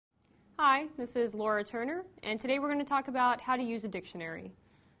Hi, this is Laura Turner, and today we're going to talk about how to use a dictionary.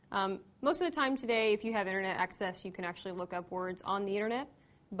 Most of the time today, if you have internet access, you can actually look up words on the internet.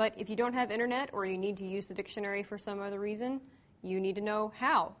 But if you don't have internet or you need to use the dictionary for some other reason, you need to know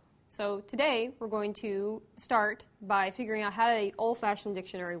how. So today, we're going to start by figuring out how the old-fashioned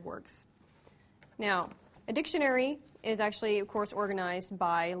dictionary works. Now, a dictionary is actually, of course, organized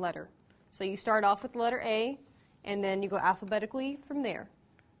by letter. So you start off with the letter A, and then you go alphabetically from there.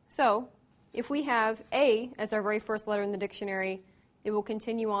 So, if we have A as our very first letter in the dictionary, it will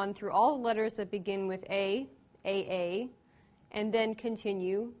continue on through all the letters that begin with A, AA, and then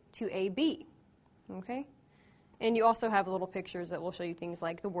continue to AB. Okay? And you also have little pictures that will show you things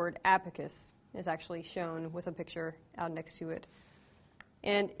like the word abacus is actually shown with a picture out next to it.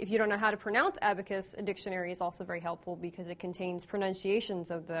 And if you don't know how to pronounce abacus, a dictionary is also very helpful because it contains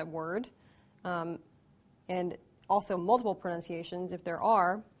pronunciations of that word, and also multiple pronunciations if there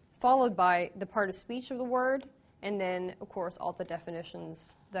are, followed by the part of speech of the word, and then, of course, all the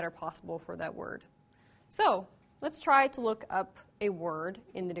definitions that are possible for that word. So, let's try to look up a word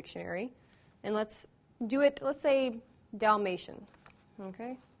in the dictionary, and let's do it, let's say, Dalmatian,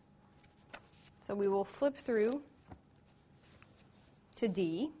 okay? So we will flip through to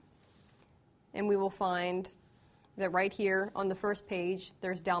D, and we will find that right here on the first page,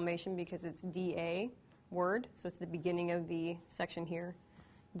 there's Dalmatian because it's DA word, so it's the beginning of the section here.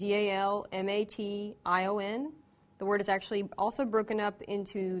 D-A-L-M-A-T-I-O-N. The word is actually also broken up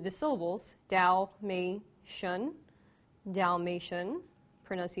into the syllables, Dalmatian, Dalmatian,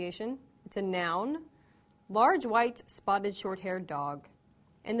 pronunciation. It's a noun, large white spotted short-haired dog.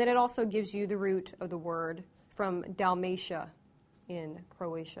 And then it also gives you the root of the word from Dalmatia in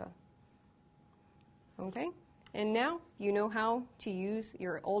Croatia. Okay? And now you know how to use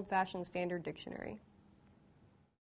your old-fashioned standard dictionary.